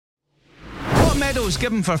medals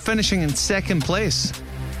given for finishing in second place?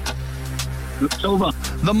 Silver.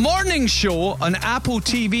 The morning show on Apple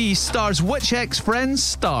TV stars which ex-Friends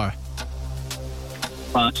star?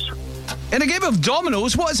 Pass. In a game of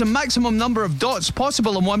dominoes, what is the maximum number of dots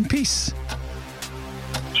possible in one piece?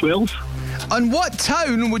 12. On what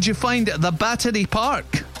town would you find the Battery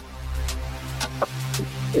Park?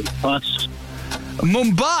 Pass.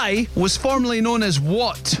 Mumbai was formerly known as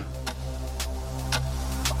what?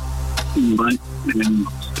 Right.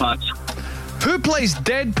 Pass. Who plays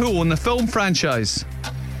Deadpool in the film franchise?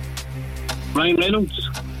 Ryan Reynolds.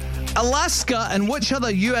 Alaska and which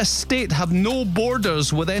other US state have no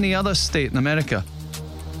borders with any other state in America?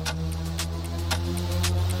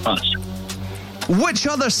 Pass. Which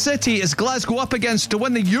other city is Glasgow up against to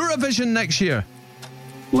win the Eurovision next year?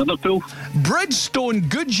 Liverpool. Bridgestone,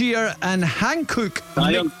 Goodyear and Hankook.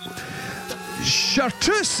 Iron.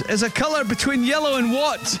 Chartreuse is a colour between yellow and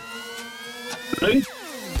what? Brown.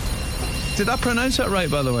 Did I pronounce that right,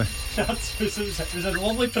 by the way? It was a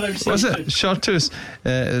lovely pronunciation. Was it? Chartreuse.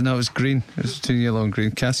 No, it was green. It was between yellow and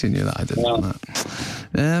green. Cassie knew that. I didn't know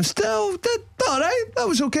that. Still, alright. That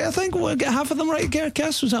was okay, I think. We'll get half of them right,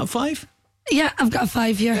 Cass. Was that 5? Yeah, I've got a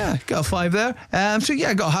 5 here. Yeah, got a 5 there. So yeah,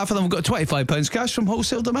 I got half of them. Got £25 cash from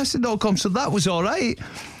wholesaledomestic.com. So that was alright.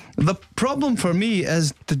 The problem for me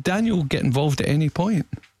is, did Daniel get involved at any point?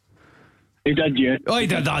 He did, yeah. Oh, he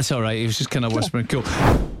did. That's alright. He was just kind of whispering. Cool.